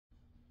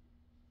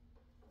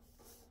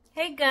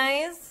Hey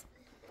guys,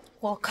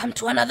 welcome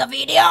to another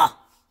video.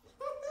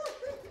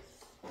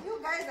 You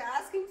guys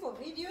are asking for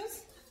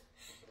videos,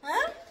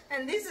 huh?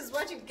 And this is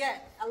what you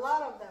get, a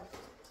lot of them.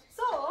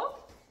 So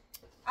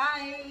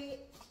I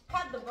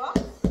cut the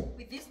box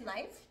with this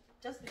knife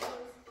just because,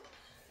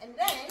 and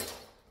then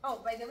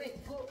by the way,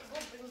 go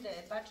bring the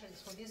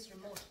batteries for this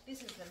remote.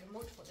 This is the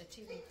remote for the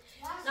TV.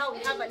 Now we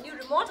have a new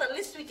remote. At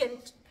least we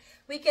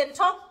can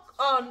talk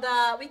on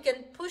the, we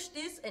can push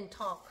this and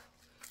talk.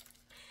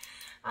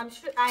 I'm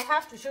sure I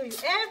have to show you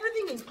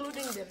everything,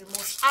 including the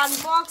remote.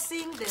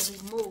 Unboxing the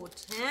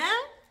remote. Yeah?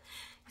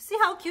 See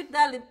how cute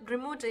that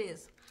remote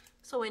is?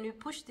 So when we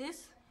push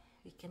this,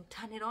 we can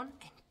turn it on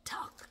and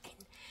talk.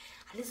 And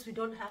at least we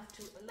don't have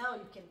to. Now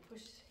you can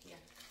push here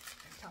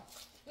and talk.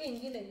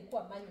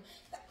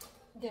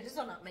 The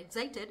reason I'm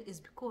excited is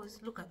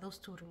because look at those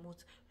two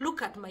remotes.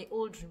 Look at my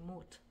old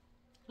remote.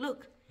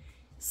 Look.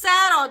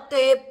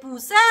 Serotape.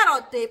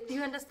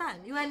 You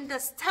understand? You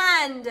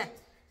understand?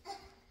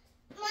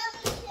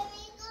 Mommy, can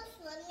we go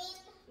swimming?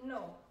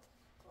 No.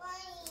 Why?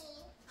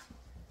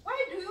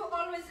 Why do you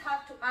always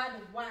have to add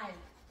why?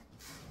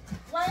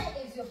 Why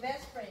is your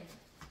best friend?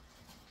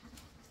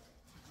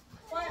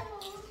 Why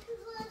do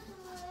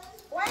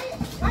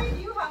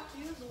you have to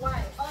use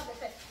why all the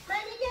time?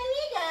 Mommy, can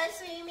we go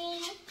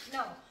swimming?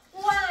 No.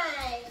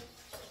 Why?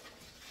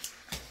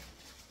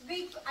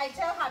 I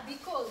tell her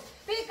because.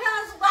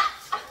 Because what?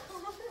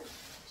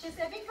 She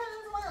said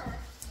because what?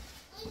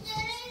 We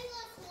didn't go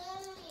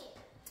swimming.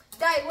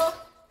 Daiwo.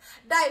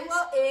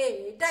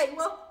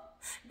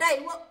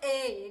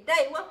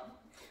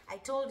 I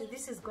told you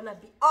this is gonna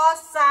be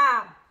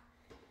awesome.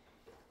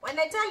 When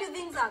I tell you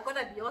things are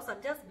gonna be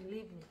awesome, just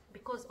believe me.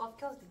 Because of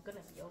course it's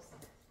gonna be awesome.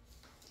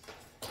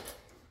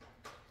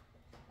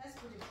 Let's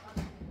put it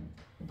on.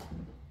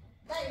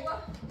 Daiwo.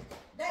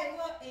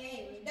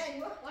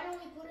 Why don't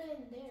we put it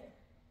in there?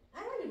 I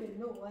don't even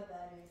know what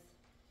that is.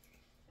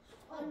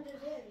 Under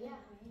there, yeah.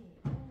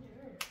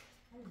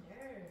 Under.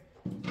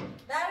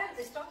 Darren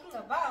is talking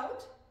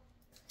about.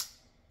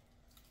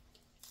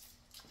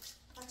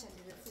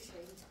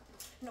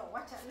 No,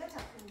 let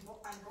us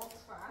unbox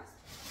first.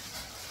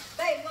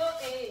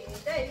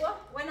 There you go.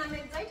 When I'm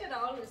excited, I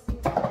always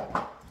sing.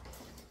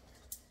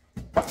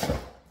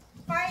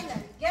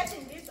 Finally,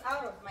 getting this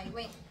out of my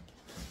way.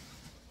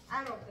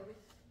 Out of the way.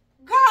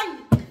 Gone!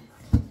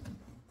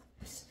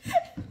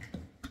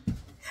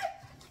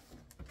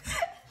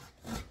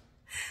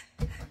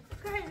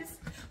 Guys,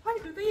 why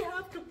do they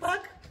have to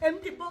pack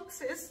empty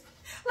boxes?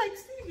 Like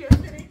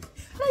seriously,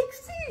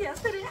 I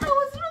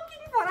was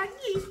looking for a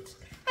gift.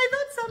 I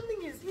thought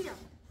something is here.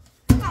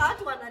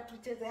 Watu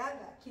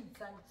wanatuchezeanga kids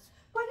sana.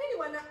 Kwa nini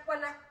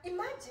wana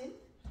imagine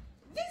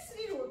this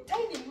little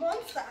tiny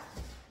monster.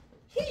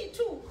 Hii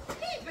tu,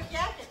 hii peke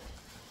yake.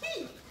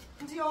 Hii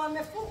ndio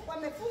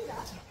wamefunga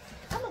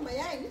kama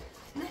mayai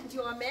na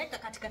ndio wameweka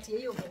katikati ya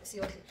hiyo box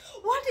yote.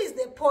 What is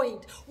the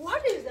point?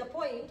 What is the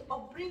point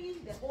of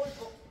bringing the whole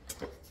box?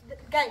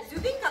 Guys, you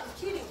think I'm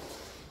kidding?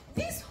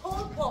 This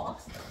whole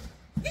box,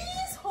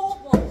 this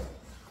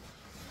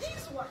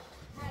one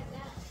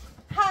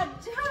had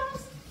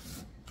just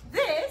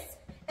this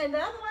and the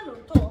other one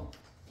on top,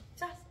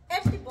 just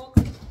empty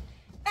box,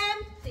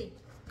 empty.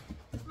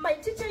 My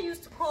teacher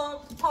used to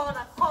call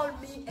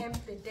me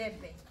empty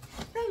Debe.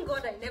 Thank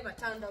God I never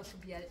turned out to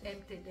be an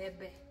empty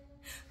Debe.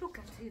 Look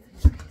at this,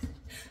 guys.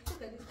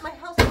 Look at this. My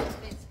house is a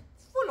mess.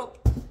 It's full of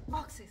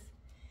boxes.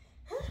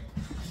 Huh?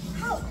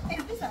 How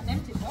is this an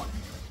empty box?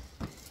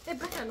 It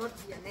better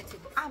not be an empty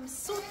box. I'm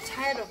so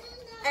tired of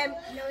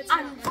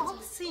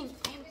unboxing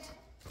empty.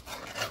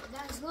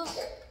 Guys, look.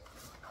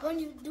 When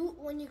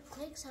you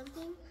click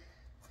something,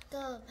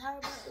 the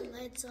power button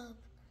lights up.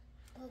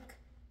 Look.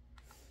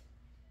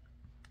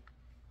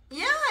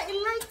 Yeah, it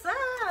lights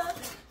up.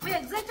 We're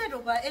excited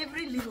over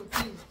every little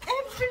thing,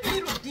 every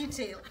little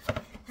detail.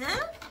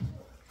 Huh?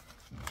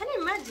 Can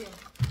you imagine?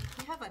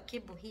 We have a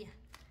cable here.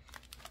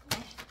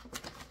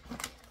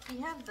 We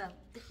have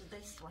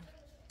this one,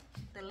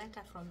 the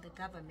letter from the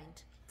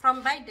government,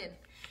 from Biden.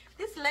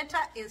 This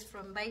letter is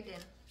from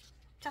Biden,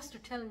 just to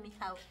tell me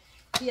how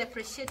he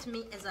appreciates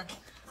me as a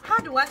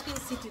hard-working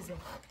citizen.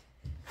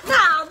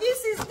 Now,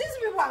 these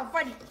people are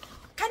funny.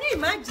 Can you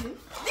imagine?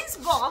 This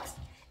box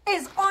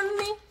is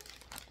only.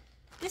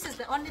 This is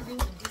the only thing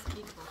in this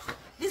big box.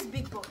 This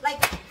big box,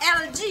 like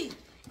LG,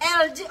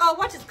 or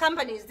what is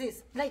company is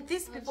this? Like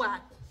these people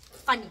are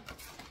funny.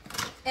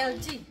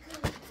 LG.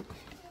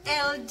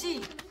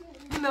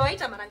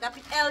 Nimewaita mara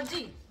ngapi?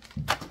 LG.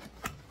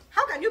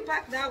 How can you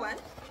pack that one?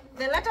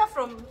 The letter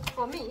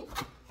for me.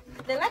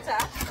 The letter.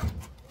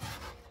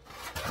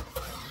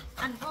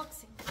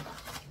 Unboxing.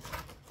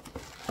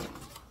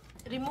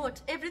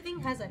 Remote. Everything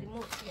has a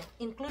remote here,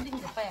 including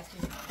the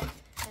fireplace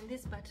and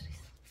these batteries.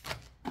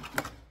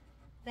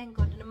 Thank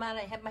God, no matter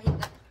I have my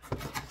hiccup.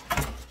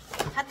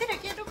 Hatire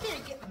kitu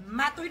kiki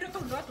mato iro tu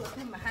ndo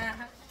tu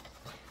mahaha.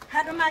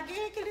 Hado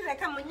magi kili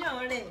reka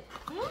munyole.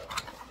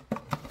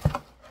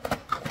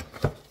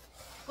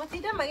 What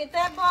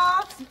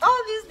box,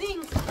 all these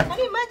things. Can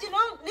you imagine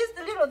all these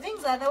little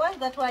things are the ones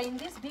that were in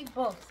this big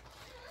box?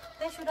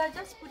 They should have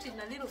just put in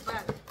a little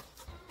bag.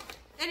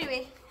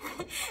 Anyway,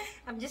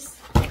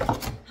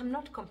 I'm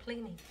not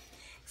complaining.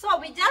 So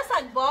we just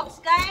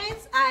unboxed,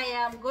 guys. I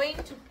am going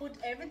to put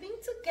everything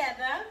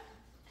together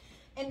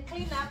and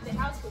clean up the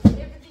house because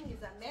everything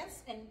is a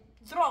mess, and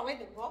throw away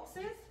the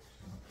boxes.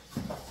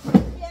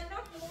 We are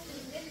not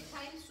moving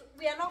anytime soon.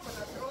 We are not going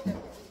to throw them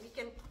away. We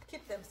can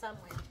keep them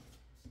somewhere.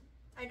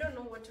 I don't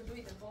know what to do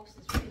with the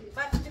boxes really,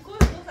 but because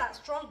those are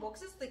strong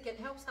boxes, they can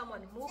help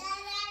someone move.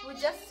 We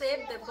just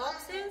save the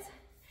boxes.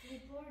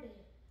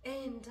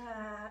 And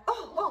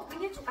we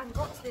need to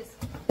unbox this.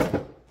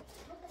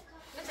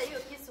 Leta hiyo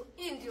kisu,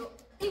 hii ndio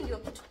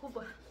kitu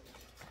kubwa.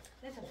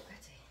 Leta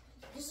mkate.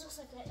 This looks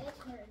like an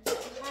acorn.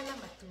 Hana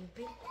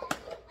matumbi.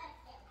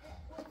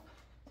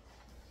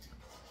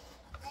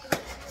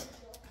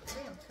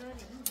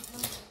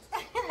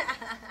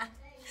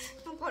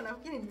 Tuko na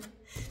kini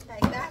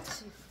like that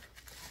chief.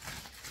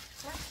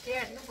 That's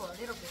scared for a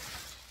little bit.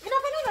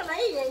 Inafanana na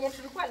hii yenye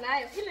tulikuwa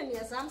nayo. Ile ni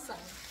ya Samsung.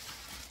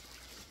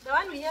 The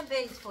one we have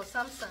there is for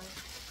Samsung.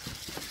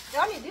 The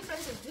only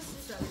difference is this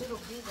is a little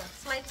bigger,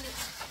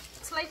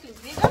 slightly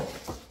bigger.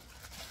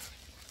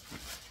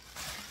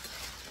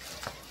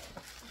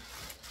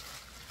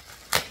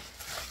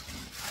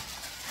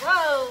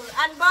 Whoa,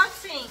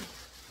 unboxing.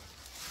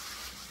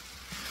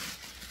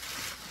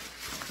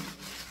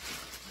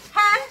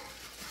 Huh?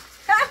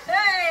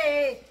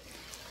 Hey!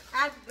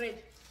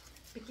 Upgrade.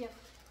 Be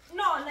careful.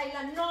 No,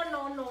 Laila, no.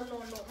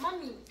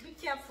 Mommy, be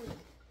careful.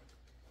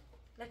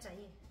 Let her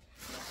in.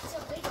 It's a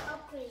big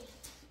upgrade.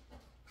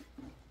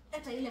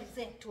 Leta ile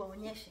mzee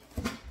tuwaonyeshe.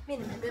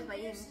 Mimi nimebeba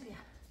hii mpya.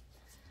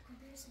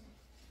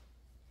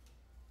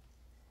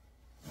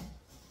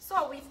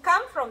 So we've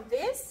come from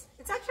this.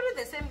 It's actually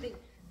the same thing.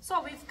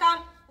 So we've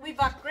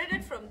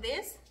upgraded from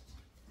this,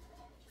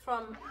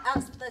 from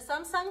the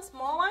Samsung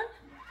small one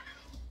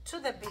to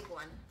the big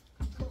one.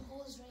 The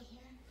hole's right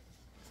here.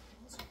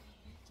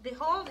 The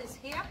hole is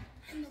here.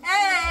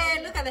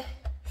 Hey, look at the.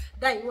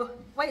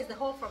 Where is the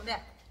hole from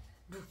there?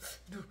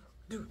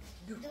 Do.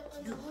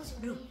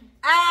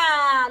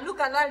 Ah, look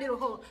at that little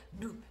hole.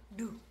 Do.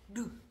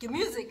 The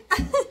music.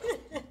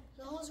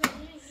 The hole's right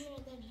here,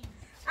 and then here.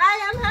 I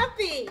am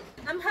happy.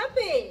 I'm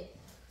happy.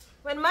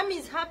 When mommy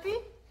is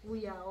happy,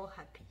 we are all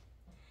happy.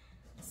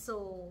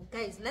 So,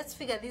 guys, let's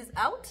figure this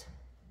out.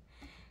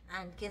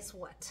 And guess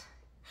what?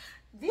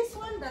 This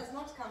one does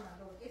not come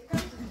alone. It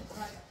comes with the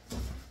brother.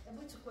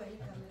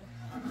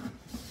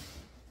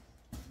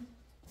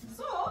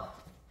 So,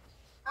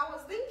 I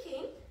was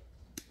thinking,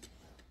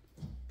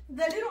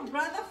 the little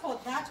brother for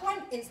that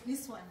one is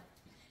this one.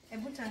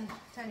 Ebu turn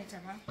it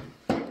around.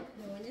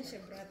 Nionyeshe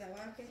brother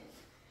wake.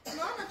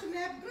 Naona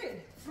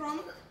tume-upgrade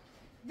from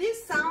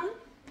this sound.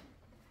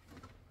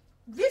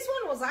 This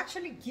one was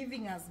actually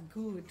giving us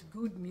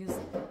good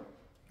music,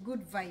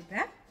 good vibe,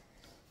 eh?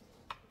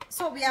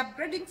 So we are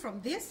upgrading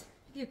from this.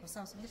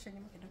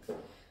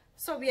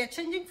 So we are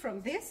changing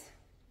from this.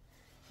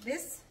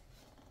 That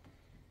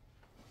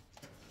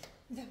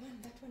one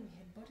we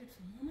had bought it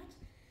from Mama.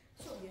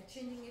 So we are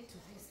changing it to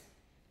this.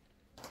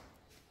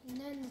 And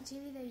then the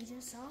TV that you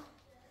just saw,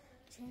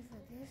 change for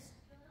this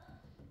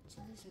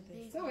to this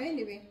big. So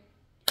anyway,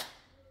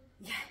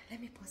 yeah, let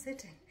me pause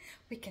it and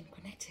we can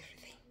connect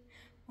everything.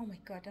 Oh my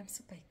God, I'm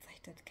super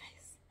excited,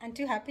 guys. Aren't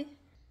you happy?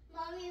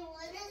 Mommy,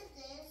 what is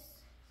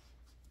this?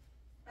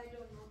 I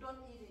don't know.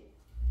 Don't eat it.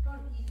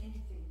 Don't eat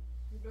anything.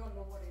 You don't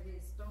know what it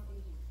is. Don't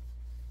eat it.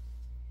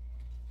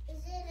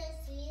 Is it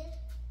a seed?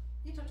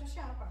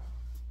 Itotosha hapa.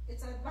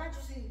 It's a bad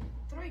seed.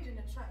 Throw it in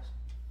the trash.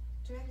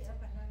 Tuweke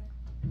hapa ndani.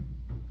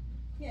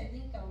 Here, I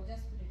think I will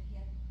just put it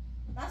here.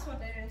 That's what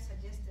Darren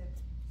suggested.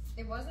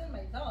 It wasn't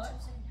my thought.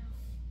 It's upside down.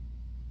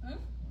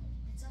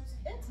 It's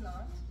upside down. It's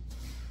not.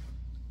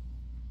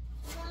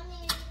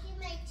 Mommy, you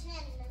my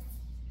chin.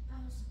 I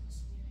was supposed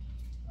to be right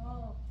here.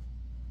 Oh.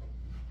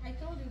 I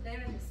told you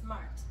Darren is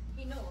smart.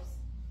 He knows.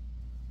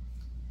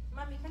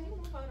 Mommy, can you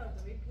move out of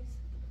the way, please?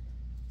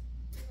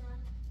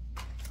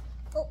 Yeah.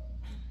 Oh.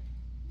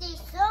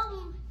 There's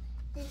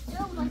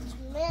so much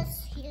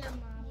mess here,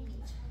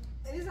 Mommy.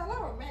 There is a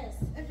lot of mess.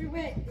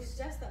 Everywhere is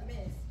just a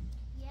mess.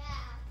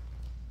 Yeah.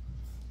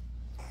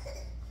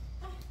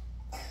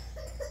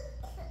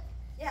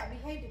 Yeah, we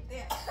hide it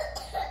there.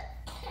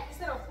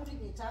 Instead of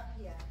putting it up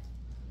here.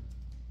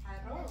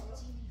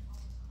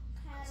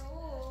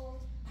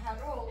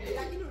 Hello.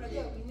 Lakini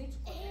unajua we need to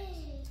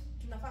connect.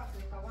 Tunafaa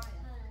kuweka waya.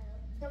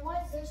 The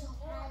ones there's a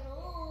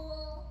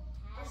hole.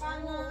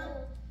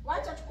 Hapana.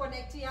 Wacha tu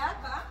connect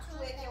hapa,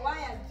 tuweke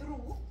wire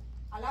through,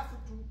 alafu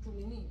tu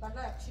nini,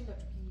 badala ya kushinda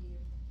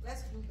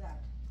let's do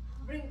that.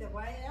 Bring the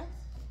wires,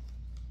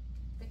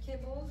 the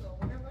cables or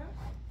whatever.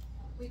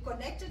 We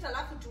connect it,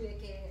 alafu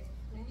tuweke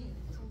nini,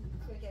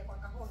 tuweke kwa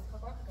kahoni, kwa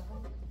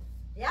kahoni.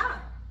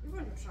 Yeah,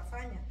 hivyo ndio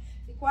tutafanya.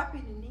 Iko wapi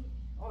nini?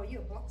 Oh,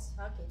 hiyo box.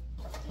 Okay.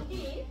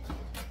 Hii.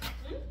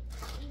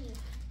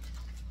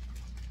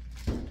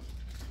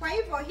 Kwa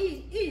hivyo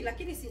hii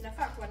lakini si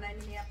inafaa kuwa na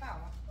nini ya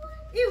power.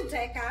 Hii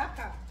utaweka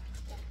hapa.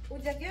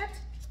 With the get,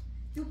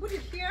 you put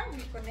it here, we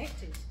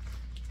connect it.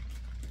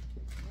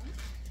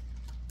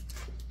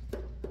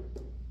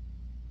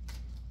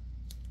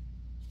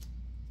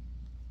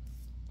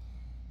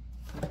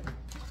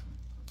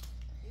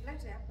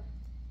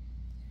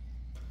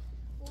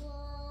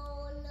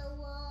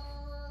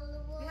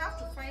 You have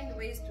to find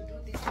ways to do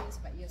these things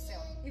by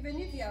yourself. Even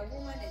if you're a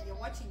woman and you're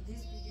watching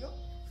this video,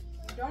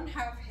 you don't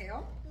have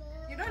help.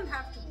 You don't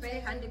have to pay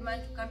a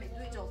handyman to come and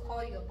do it, or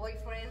call your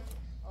boyfriend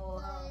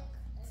or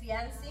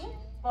fiancé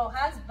or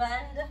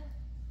husband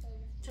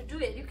to do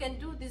it. You can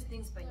do these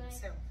things by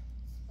yourself.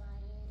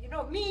 You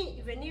know, me,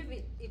 even if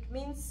it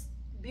means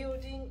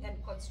building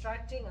and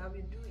constructing, I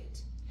will do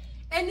it.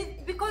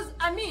 And because,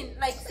 I mean,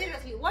 like,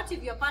 seriously, what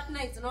if your partner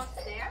is not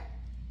there?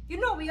 You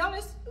know, we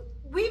always,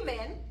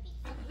 women,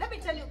 let me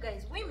tell you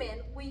guys,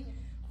 women,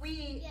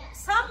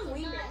 some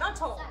women,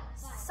 not all,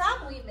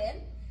 some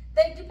women,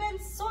 they depend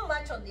so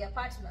much on their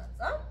partners,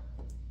 huh?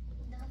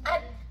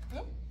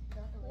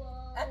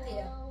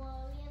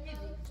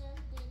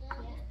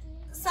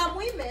 Some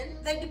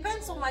women, they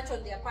depend so much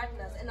on their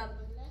partners,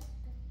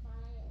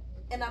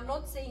 and I'm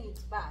not saying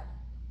it's bad,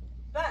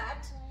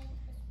 but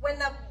when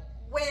the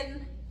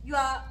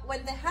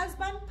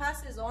husband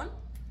passes on,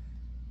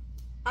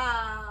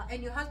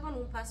 and your husband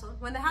won't pass on,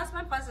 when the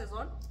husband passes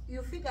on,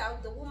 you figure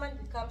out the woman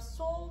becomes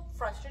so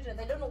frustrated,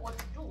 they don't know what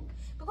to do,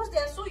 because they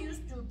are so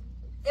used to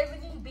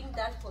everything being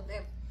done for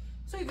them.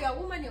 So if you're a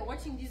woman, you're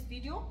watching this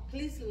video,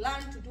 please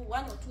learn to do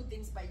 1 or 2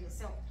 things by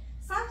yourself,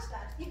 such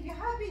that if your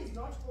hubby is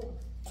not home,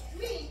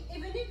 me,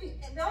 even if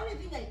the only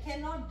thing I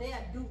cannot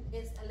dare do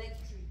is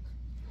electric,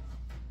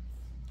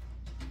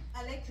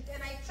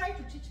 and I try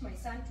to teach my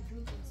son to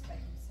do things by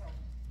himself,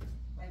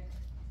 like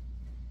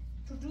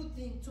to do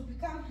things, to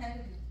become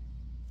healthy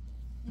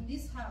in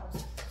this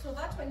house, so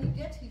that when you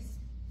get his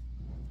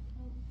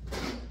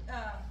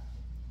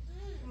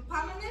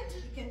permanent,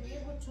 you can be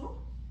able to.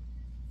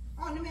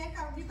 Oh, you make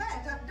up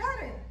that,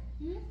 Darren.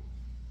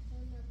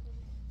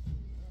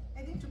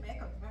 I need to make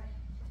up that.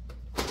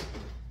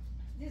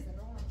 This is the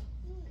wrong one.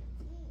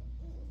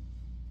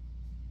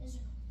 It's the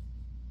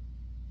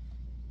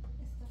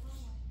wrong one.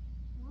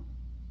 No?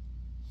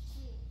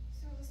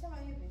 So the same are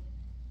you doing?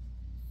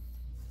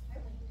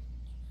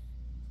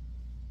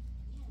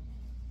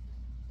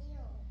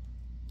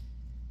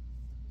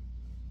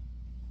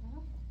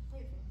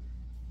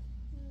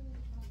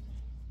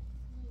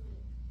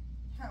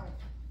 How?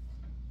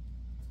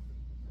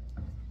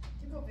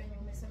 Tiko venye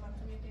umesema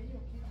tuweke hiyo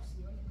kitu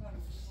sioni kama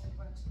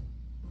nimepata.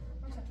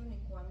 Acha tu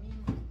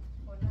nikuamini.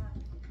 Ona.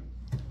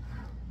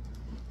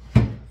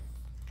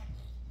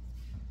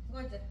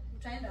 Ngoja,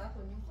 utaenda hapo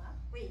nyuma.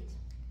 Wait.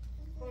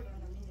 Hold on a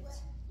minute.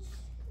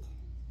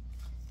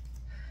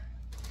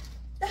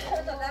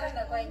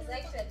 I'm quite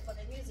excited for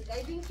the music.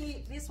 I think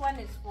this one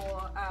is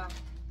for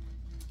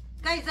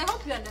guys, I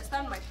hope you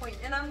understand my point,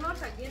 and I'm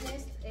not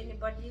against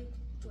anybody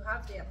to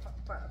have their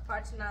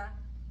partner.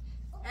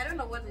 I don't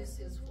know what this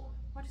is for.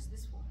 What is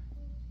this for?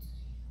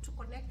 To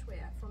connect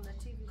where? From the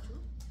TV too?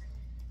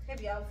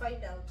 Maybe I'll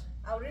find out.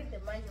 I'll read the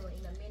manual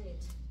in a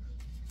minute.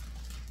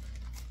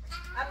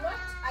 I'm not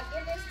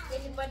against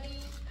anybody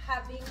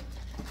having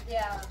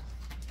their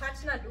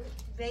partner do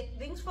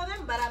things for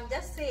them, but I'm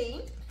just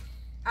saying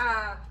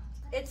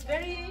it's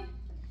very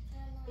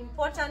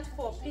important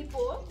for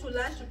people to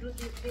learn to do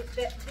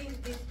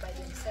this by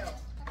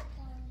themselves,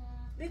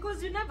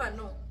 because you never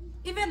know.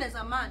 Even as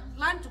a man,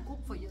 learn to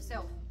cook for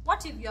yourself.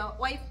 What if your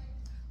wife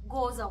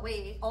goes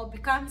away or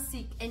becomes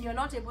sick and you're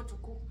not able to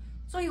cook?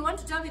 So you want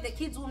to tell me the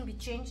kids won't be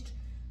changed?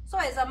 So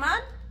as a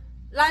man,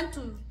 learn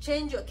to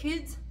change your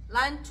kids,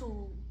 learn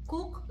to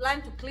cook,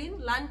 learn to clean,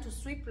 learn to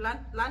sweep,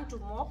 learn to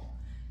mop,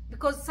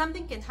 because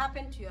something can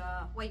happen to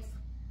your wife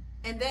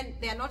and then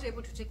they are not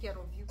able to take care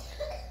of you.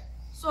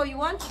 So you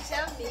want to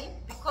tell me,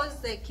 because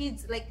the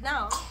kids, like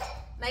now,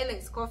 Nyla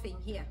is coughing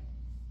here.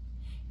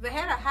 If I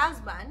had a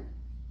husband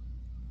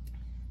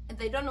and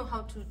they don't know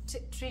how to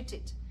treat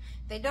it,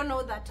 they don't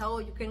know that, oh,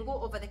 you can go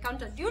over the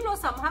counter. Do you know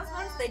some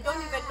husbands, they don't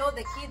even know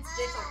the kids'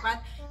 date of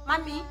birth?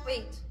 Mommy,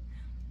 wait.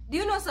 Do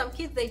you know some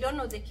kids, they don't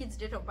know the kids'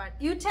 date of birth?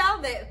 You tell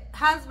the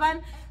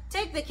husband,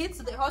 take the kids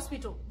to the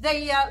hospital.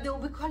 They will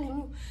be calling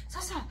you,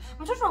 Sasa,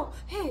 mtoto,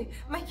 hey,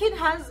 my kid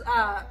has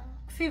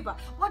fever.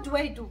 What do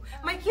I do?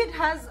 My kid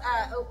has,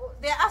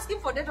 they're asking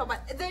for date of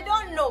birth. They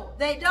don't know.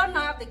 They don't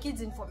have the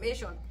kids'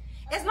 information.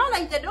 It's not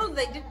like they don't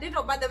know the date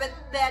of birth, but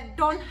they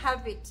don't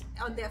have it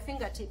on their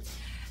fingertips.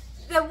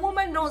 The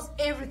woman knows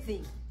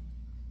everything.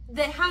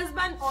 The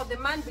husband or the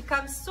man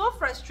becomes so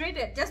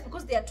frustrated just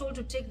because they are told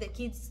to take the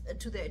kids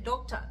to the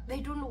doctor.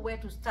 They don't know where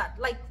to start.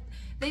 Like,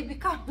 they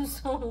become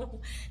so...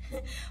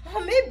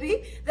 Or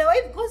maybe the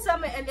wife goes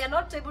somewhere and they are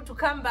not able to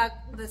come back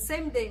the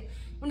same day.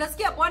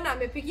 Unasikia bwana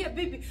amepigia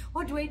bibi,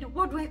 what do I do?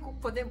 What do I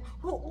cook for them?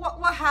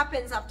 What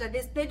happens after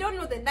this? They don't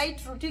know the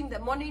night routine, the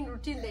morning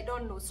routine, they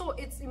don't know. So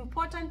it's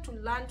important to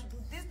learn to do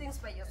these things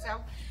by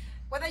yourself,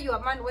 whether you're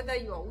a man, whether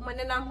you're a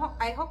woman. And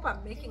I hope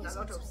I'm making a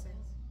lot of sense.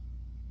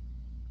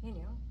 You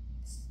know?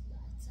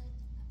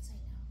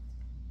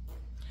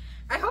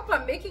 I hope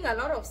I'm making a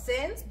lot of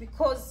sense,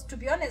 because to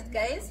be honest,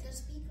 guys, The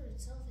speaker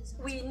itself is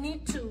we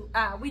need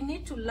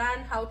to learn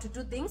how to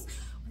do things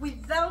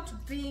without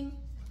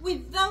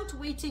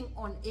waiting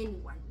on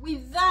anyone,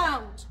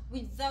 without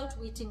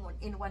waiting on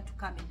anyone to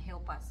come and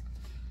help us.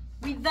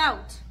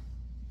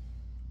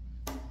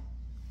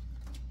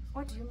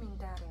 What do you mean,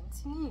 Darren?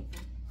 Sneak.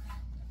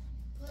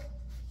 But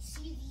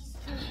see these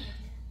two like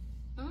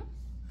that. Hmm?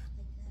 Like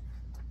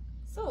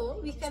that. So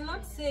we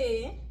cannot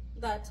say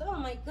that, oh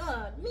my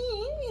God,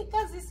 me,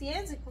 because this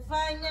year's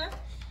kufanya.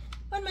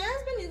 When my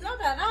husband is not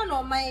around,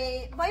 or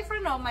my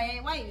boyfriend or my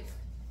wife,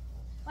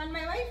 when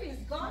my wife is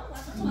gone,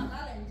 watoto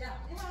walala njaa.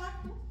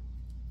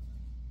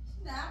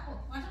 Shida hapo,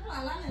 watoto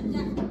walala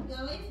njaa.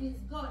 Your wife is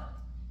gone.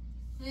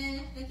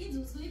 The kids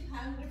will sleep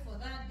hungry for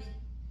that day,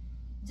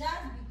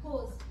 just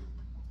because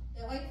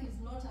the wife is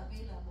not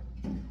available.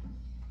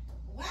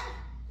 What?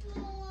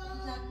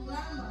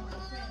 Itakuramba, my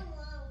friend.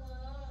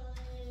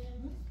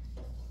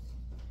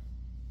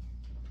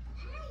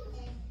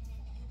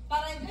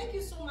 But I thank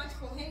you so much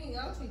for hanging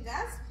out with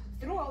us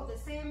throughout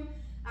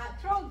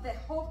throughout the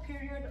whole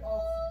period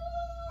of.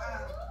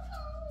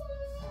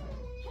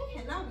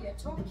 Hey, now we are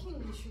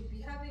talking. We should be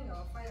having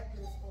our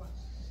fireplace on.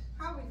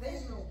 How will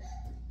they know?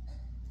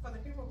 For the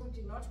people who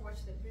did not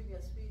watch the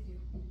previous video.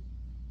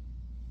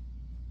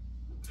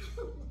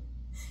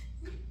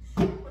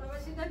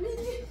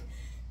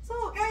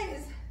 So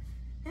guys,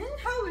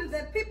 how will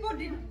the people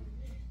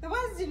the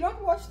ones did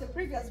not watch the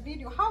previous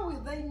video, how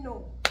will they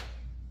know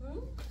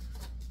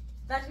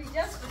that we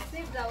just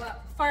received our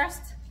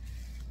first?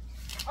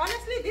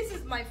 Honestly, this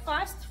is my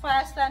first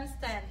fire stand.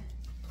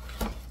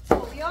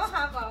 So we all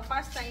have our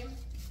first time.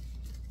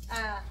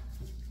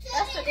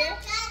 Yesterday,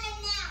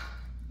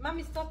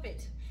 mommy, stop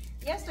it.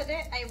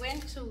 Yesterday I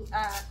went to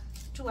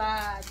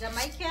a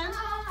Jamaican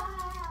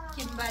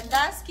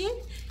Kimbandaski,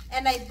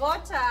 and I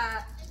bought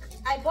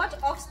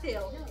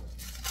oxtail.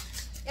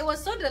 It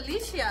was so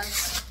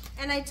delicious,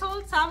 and I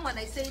told someone,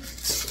 I said,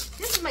 this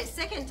is my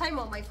second time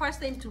or my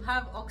first time to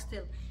have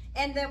oxtail,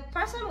 and the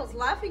person was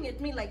laughing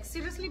at me like,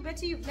 seriously,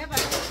 Betty, you've never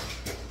had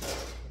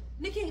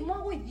Nikki,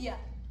 more with you.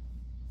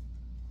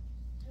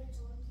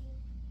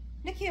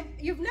 Nikki,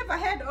 you've never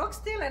had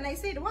oxtail? And I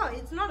said, wow,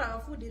 it's not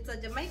our food, it's a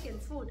Jamaican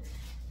food.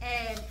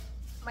 And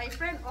my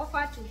friend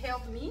offered to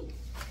help me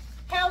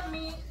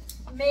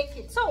make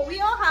it. So we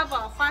all have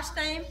our first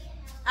time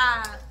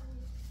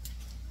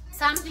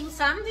something,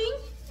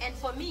 and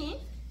for me,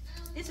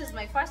 this is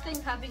my first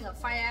time having a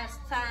fireplace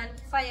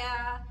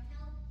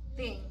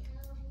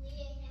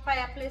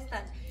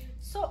stand.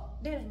 So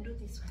didn't do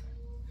this one.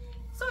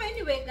 So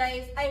anyway,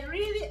 guys, I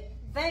really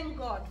thank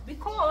God,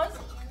 because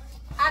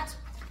at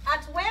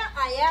where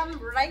I am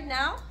right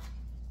now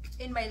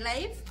in my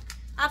life,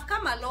 I've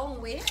come a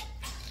long way,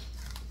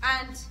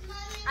 and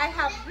I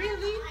have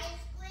really,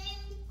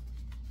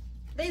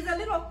 there's a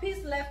little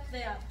piece left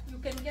there. You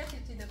can get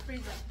it in the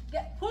freezer.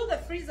 Pull the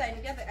freezer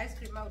and get the ice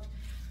cream out.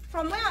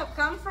 From where I've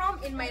come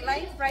from in my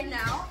life right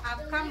now,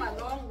 I've come a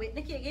long way.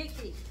 The middle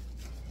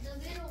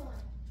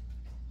one.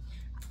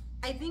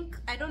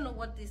 I don't know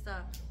what these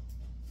are.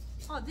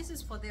 Oh, this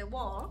is for the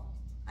wall.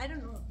 I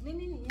don't know.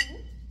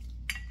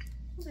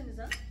 Who's in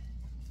that?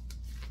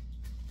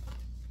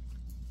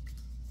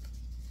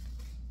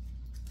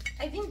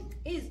 I think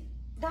is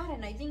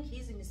Darren. I think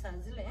he's in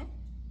Sanzile.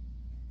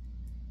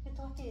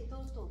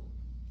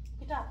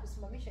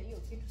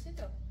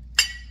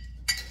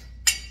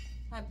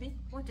 Abby,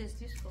 what is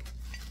this for?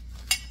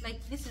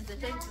 Like, this is the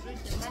time to read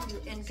the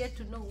menu and get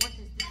to know what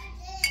is this.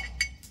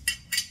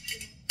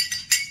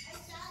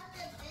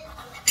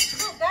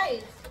 So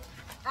guys,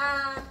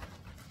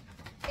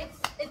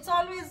 it's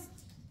always,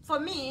 for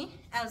me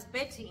as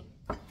Betty,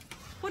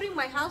 putting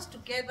my house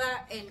together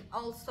and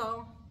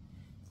also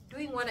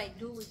doing what I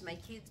do with my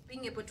kids,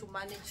 being able to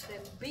manage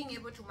them, being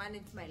able to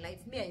manage my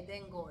life. Me, I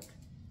thank God.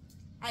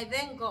 I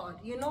thank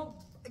God. You know,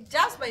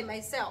 just by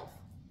myself,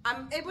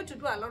 I'm able to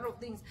do a lot of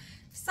things.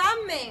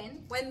 Some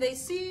men, when they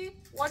see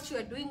what you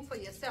are doing for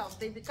yourself,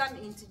 they become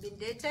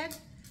intimidated.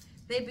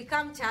 They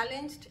become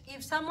challenged.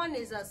 If someone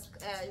is a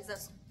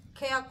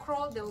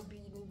scarecrow, they will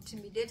be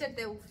intimidated.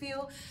 They will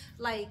feel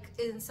like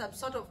in some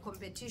sort of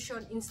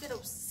competition, instead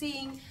of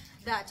seeing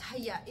that,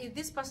 yeah, if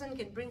this person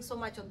can bring so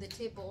much on the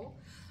table,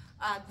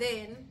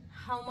 then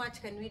how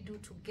much can we do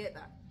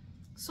together?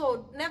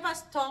 So never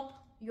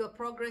stop your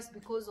progress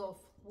because of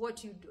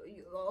what you do,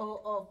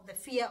 of the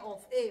fear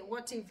of, hey,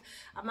 what if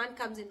a man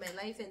comes in my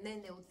life and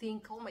then they'll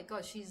think, oh my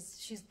gosh,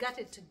 she's got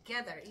it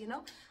together. You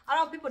know, a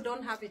lot of people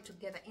don't have it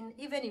together.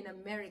 Even in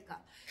America,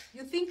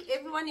 you think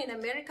everyone in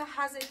America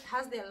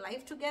has their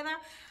life together.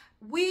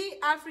 We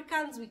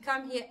Africans, we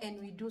come here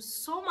and we do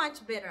so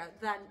much better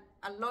than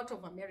a lot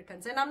of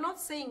Americans. And I'm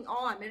not saying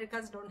all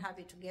Americans don't have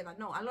it together.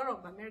 No, a lot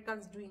of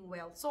Americans doing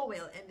well, so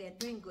well, and they're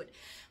doing good.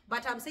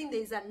 But I'm saying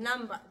there's a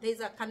number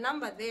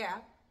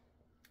there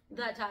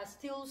that are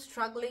still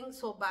struggling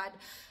so bad,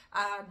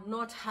 are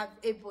not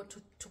able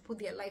to put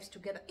their lives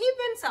together.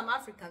 Even some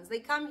Africans, they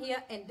come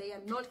here and they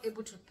are not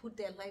able to put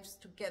their lives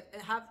together,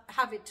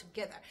 have it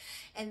together.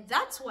 And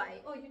that's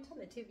why, oh, you turn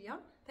the TV on?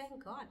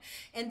 Thank God.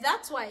 And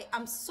that's why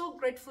I'm so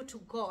grateful to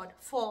God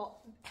for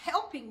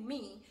helping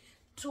me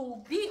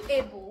to be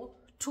able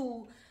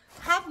to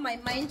have my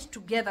mind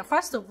together.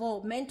 First of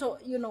all, mental,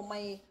 you know,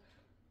 my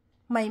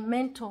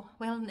mental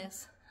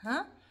wellness,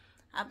 huh?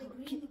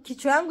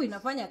 Kichwa yangu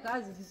inafanya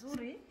kazi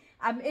vizuri.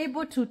 I'm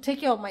able to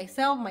take care of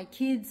myself, my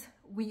kids,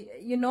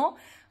 you know,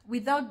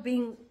 without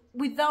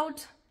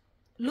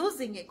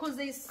losing it, because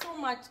there's so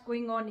much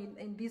going on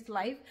in this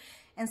life,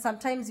 and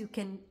sometimes you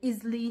can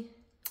easily,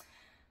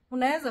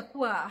 unaweza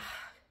kuwa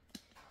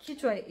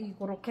kichwa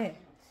igoroke.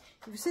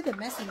 If you see the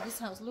mess in this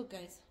house, look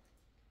guys,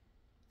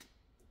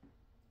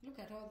 look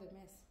at all the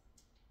mess.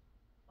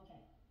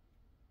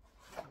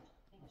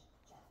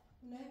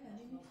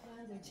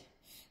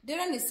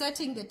 Darren is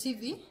setting the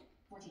TV.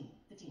 14,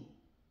 15.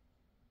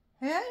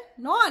 Eh?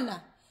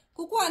 Noana.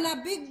 Kukuwa na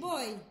big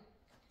boy.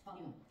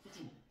 Volume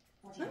 15,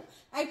 14. Huh?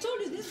 I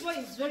told you this boy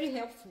is very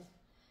helpful.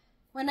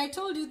 When I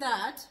told you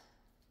that,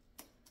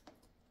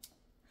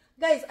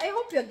 guys, I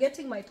hope you're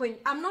getting my point.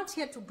 I'm not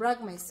here to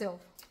brag myself.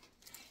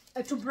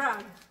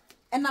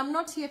 And I'm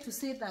not here to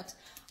say that,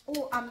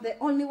 oh, I'm the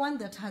only one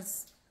that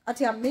has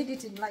actually made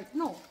it in life.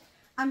 No.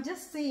 I'm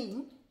just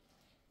saying,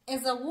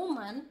 as a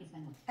woman,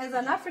 as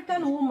an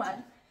African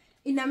woman,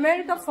 in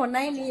America for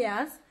 9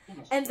 years,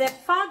 and the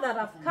father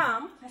have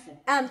come,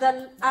 and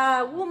the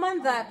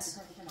woman that...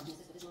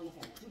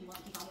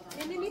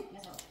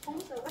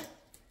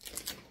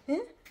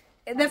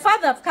 The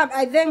father have come,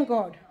 I thank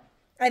God.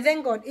 I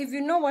thank God. If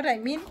you know what I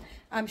mean,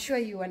 I'm sure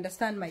you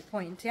understand my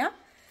point, yeah?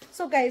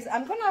 So guys,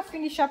 I'm going to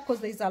finish up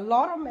because there's a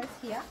lot of mess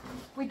here.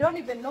 We don't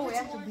even know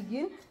where to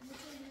begin.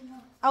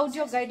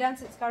 Audio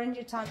guidance is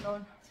currently turned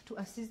on to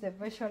assist the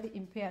visually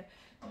impaired.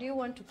 Do you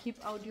want to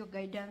keep audio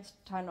guidance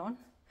turned on?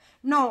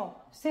 No,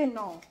 say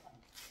no.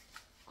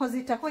 Because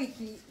itakuwa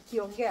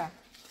ikiongea.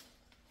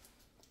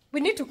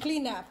 We need to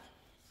clean up.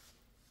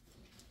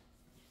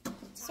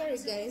 Sorry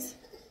guys.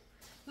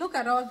 Look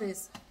at all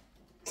this.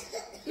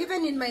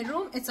 Even in my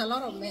room, it's a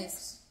lot of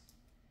mess.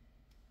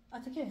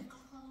 Atake.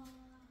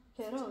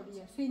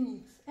 Kerodia,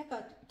 Phoenix.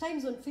 Time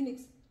zone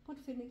Phoenix. Put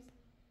Phoenix.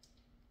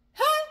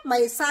 Huh?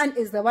 My son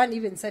is the one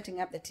even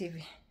setting up the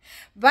TV.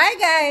 Bye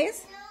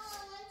guys.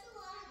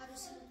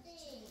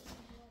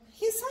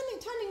 He's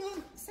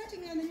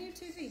setting on the new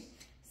TV.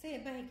 Say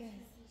bye,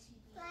 guys.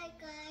 Bye,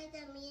 guys.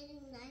 I'm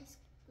eating ice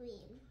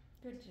cream.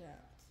 Good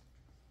job.